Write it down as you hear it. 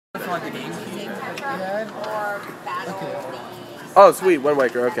from like the GameCube you had? Okay. Oh, sweet, Wind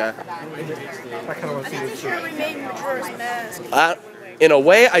Waker. Okay. I kind of want to see this shit. In a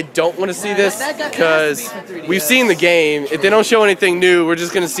way, I don't want to see this because we've seen the game. If they don't show anything new, we're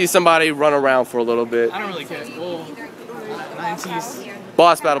just gonna see somebody run around for a little bit. I don't really care. Well, 90s.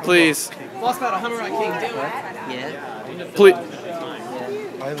 Boss battle, please. Boss battle, Hummer Rock King, do it. Yeah. Please.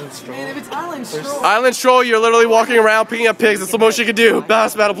 Island Stroll. Man, if it's Island Stroll. Island Stroll, you're literally walking around picking up pigs. That's the most you can do.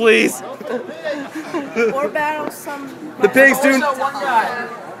 Boss battle, please. Or battle some. The pigs do.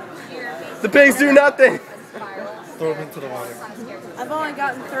 The pigs do nothing. Throw them into the water. I've only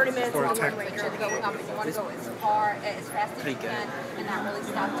gotten 30 minutes Or of attack. Wind Waker. You want to go as far as fast as you can and not really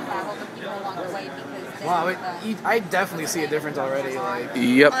stop to travel the people along the way because Wow, I definitely see a difference already. Like,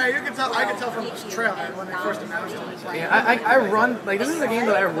 Yep. You can tell. I can tell from this trailer when they first announced it. yeah, I run like this is a game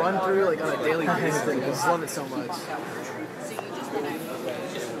that I run through like on a daily basis. I just love it so much.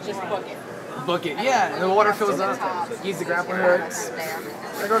 just book it. Book it, yeah. And the water fills up. Use the grappling hooks.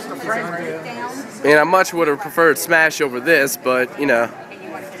 There goes the frame rate. And I much would have preferred Smash over this, but you know. And you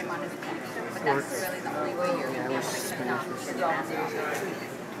want to hit him on his back. But that's really the only way you're going to get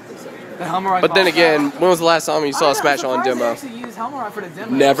The Helmer But then again, when was the last time you saw Smash on demo? Actually use Helmer for the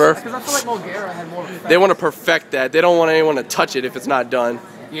demo. Never. Because I feel like Mulgara had more. They want to perfect that. They don't want anyone to touch it if it's not done.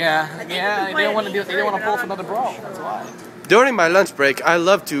 Yeah. They don't want to do. They don't want to pull for another brawl. That's why. During my lunch break, I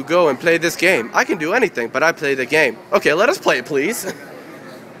love to go and play this game. I can do anything, but I play the game. Okay, let us play it, please.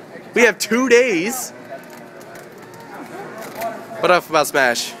 We have 2 days. What up about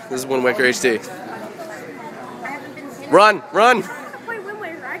Smash? This is Wind Waker HD. Run, run! Play Wind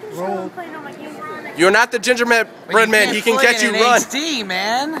Waker. I can show him playing on my game. You're not the gingerbread man. He can catch you. Run. HD,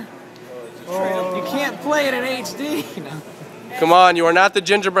 man. You can't play it in HD. No. Come on, you are not the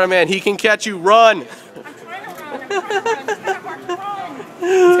gingerbread man. He can catch you. Run.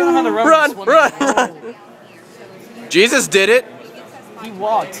 Run, run, run. Jesus did it. He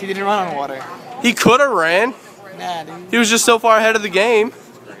walked. He didn't run on water. He could have ran. Nah, dude. He was just so far ahead of the game.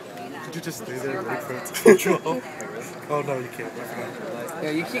 Did you just stay there and wait for it to control? Oh no, you can't.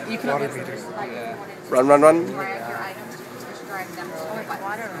 Yeah, you can't. You can. Water meters. Run, run, run.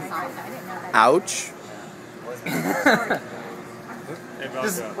 Ouch.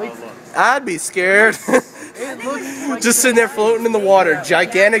 I'd be scared. Just sitting there floating in the water.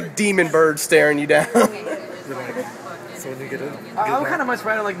 Gigantic demon bird staring you down. So when you get in, I would kind of much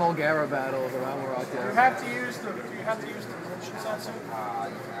rather like Mulgara battles around Rock You there. have to use the motion sensor.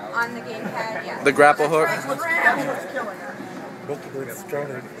 on the gamepad, yeah. The grapple hook. That's what's killing her. multiple it's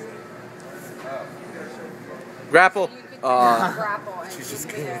drowning. Grapple. Grapple. She's just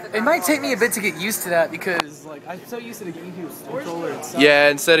kidding. It might take me a bit to get used to that because like I'm so used to the GameCube controller itself. Yeah,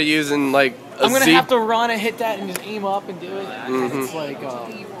 instead of using like a I'm gonna Z. have to run and hit that and just aim up and do it. It's like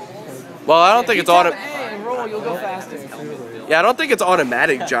Well, I don't think it's auto. auto. And roll, you'll go faster. Yeah, I don't think it's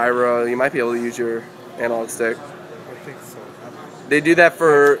automatic gyro. You might be able to use your analog stick. I think so. They do that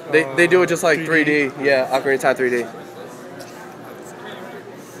for they do it just like 3D. Yeah, Ocarina of Time 3D.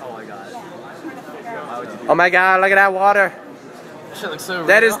 Oh my God! Look at that water. Shit looks so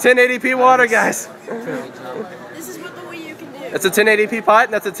That real. is 1080p water, guys. This is what the Wii U can do. That's a 1080p pot,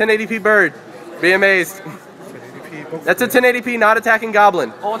 and that's a 1080p bird. Be amazed. That's a 1080p not attacking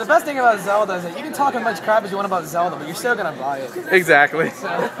goblin. Well, the best thing about Zelda is that you can talk as much crap as you want about Zelda, but you're still gonna buy it. Exactly. So,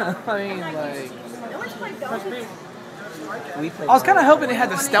 I mean, like, I was kind of hoping they had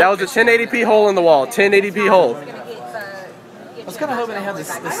the stealth. That was a 1080p hole in the wall. 1080p hole. I was kind of hoping they had the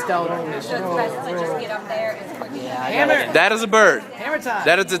stealth. Hammer. That is a bird. Hammer time.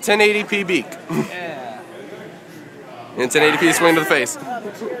 That is a 1080p beak. Yeah. And 1080p swing to the face.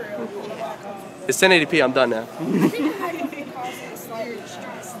 It's 1080p. I'm done now.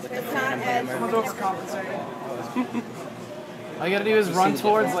 All you gotta do is run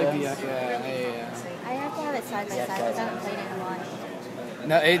towards like the I have to have it side by side because I haven't played it in a while.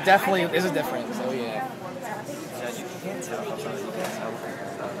 No, it definitely is a difference. So yeah.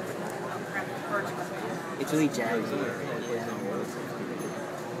 It's really jazzy.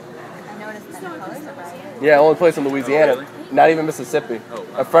 I noticed that the colors are bright. Yeah, only place in Louisiana. Not even Mississippi.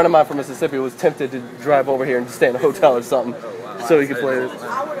 A friend of mine from Mississippi was tempted to drive over here and stay in a hotel or something so he could play it.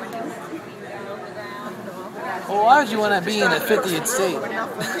 Well, why would you want to be in a 50th state?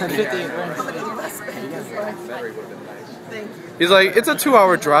 50th state. He's like, it's a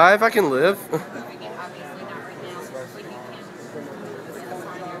 2-hour drive. I can live.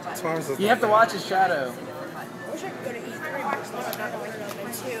 As far as the You have to watch his shadow.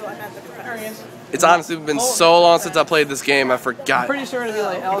 It's honestly been so long since I played this game, I I'm forgot. pretty sure it'll be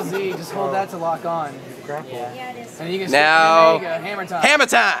like LZ. Just hold that to lock on. Grapple. Yeah, it is. And you can Now- there you go, hammer time. Hammer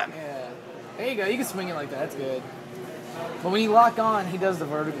time! Yeah. There you go. You can swing it like that. That's good. But when you lock on, he does the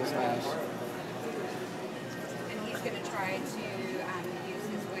vertical smash. And he's going to try to use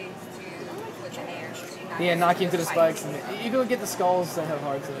his wings to with the air. to Yeah, knock you into the spikes. And you can get the skulls that have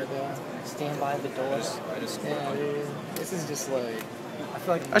hearts in it, though. Stand by the doors. Yeah, dude. This is just like... I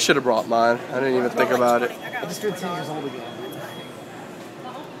feel like... I should have brought mine. I didn't even think about it. I just feel 10 years old again.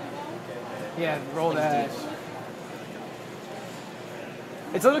 Yeah, roll dash.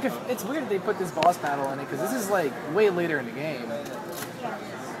 It's a little it's weird that they put this boss battle in it because this is like way later in the game.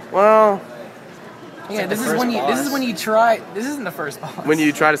 Well, Yeah, this is when you try. This isn't the first boss. when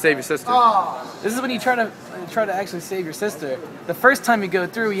you try to save your sister. This is when you try to actually save your sister. The first time you go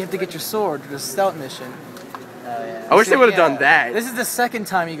through, you have to get your sword. The stealth mission. I wish they would have Yeah. done that. This is the second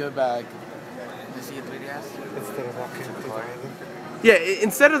time you go back. Instead of walking through the island. Yeah,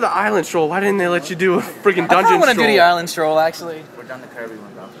 instead of the island stroll, why didn't they let you do a freaking I dungeon want to stroll? do the island stroll actually. We're done the Kirby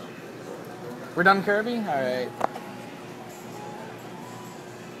one though. We're done Kirby? Alright.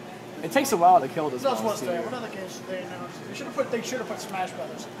 It takes a while to kill this That's boss. what's too. there. What other games they announced? They should have put Smash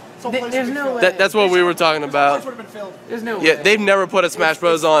Brothers. There's no way. That's what we were talking about. would have been filled. There's no Yeah, way. they've never put a Smash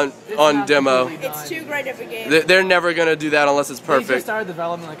Bros. on not demo. completely It's done. too great of a game. They're never gonna do that unless it's They just perfect. started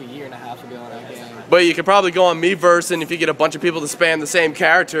development like a year and a half ago on that game. But you could probably go on Miiverse, and if you get a bunch of people to spam the same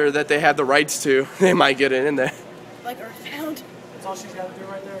character that they have the rights to, they might get it in there. Like Earthbound. That's all she's got to do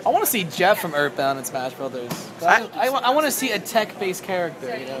right there. I want to see Jeff from Earthbound in Smash Brothers. I want to see a tech-based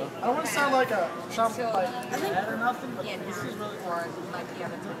character, you know. I don't want to sound like a shop So, like I think or nothing, but yeah, this is really or like the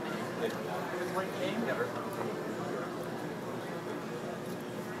other like game.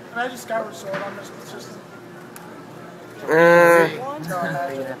 Imagine Skyward Sword on this. It's just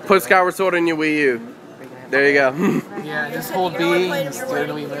Put Skyward Sword in your Wii U. There you go. Yeah, just hold B and just do it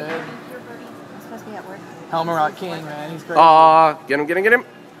in Wii mode. I'm supposed to be at work. Helmer Rock King, man, he's crazy. Aw, get him, get him, get him.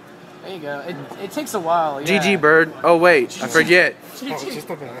 There you go. It takes a while. Yeah. GG, bird. Oh, wait, I forget. Oh, it's just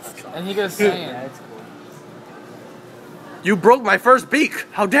a mask. And he goes Saiyan. You broke my first beak.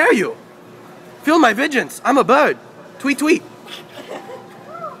 How dare you? Feel my vengeance. I'm a bird. Tweet, tweet.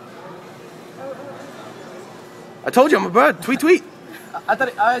 I told you I'm a bird. Tweet, tweet.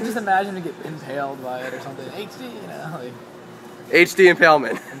 I just imagined to get impaled by it or something. HD, you know, like HD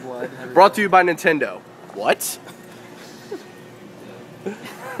impalement. blood. and everything. Brought to you by Nintendo. What?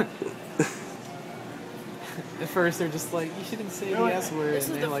 At first, they're just like, you shouldn't say the S word. This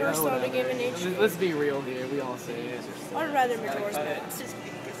and is they're the like, first oh, time we whatever. gave an HD. Let's be real here. We all say it. I'd rather Majora's Mask.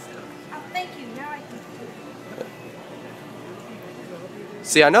 Oh, thank you. Now I can.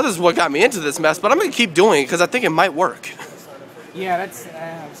 See, I know this is what got me into this mess, but I'm going to keep doing it because I think it might work. Yeah, that's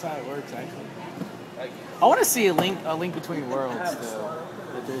how it works, actually. I want to see a link between worlds, though.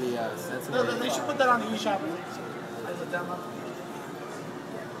 The 3DS. That's they should put that on the eShop as a demo.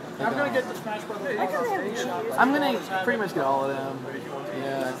 I'm gonna get the Smash Brothers off the eShop. I'm gonna pretty much get all of them.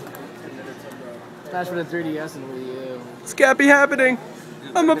 Yeah. Smash for the 3DS and Wii U. Scappy happening.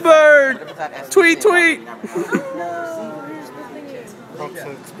 I'm a bird. Tweet, tweet. About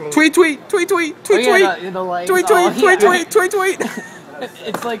to explode. Tweet, tweet, tweet, tweet, tweet, Oh, tweet. yeah, the lights. Tweet, Oh, tweet, tweet, yeah. tweet, tweet, tweet.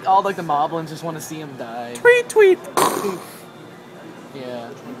 It's like all like the moblins just want to see him die. Tweet, tweet. Yeah.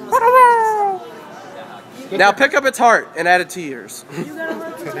 Now pick up its heart and add it to yours.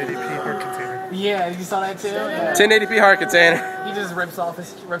 1080p heart container. Yeah, you saw that too? Yeah. 1080p heart container. He just rips out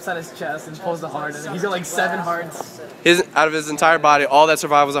his chest and pulls the heart, and he's got like 7 hearts. Out of his entire body, all that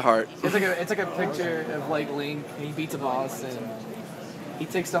survived was a heart. It's like a picture of like Link, and he beats a boss, and he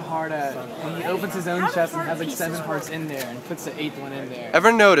takes the heart out, and he opens his own chest and has like 7 hearts in there, and puts the 8th one in there.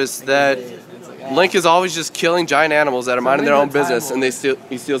 Ever notice that It's like, Link is always just killing giant animals that are minding their own business, and he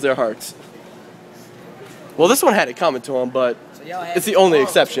steals their hearts? Well, this one had it coming to him, but it's the only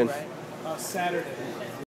exception. Saturday.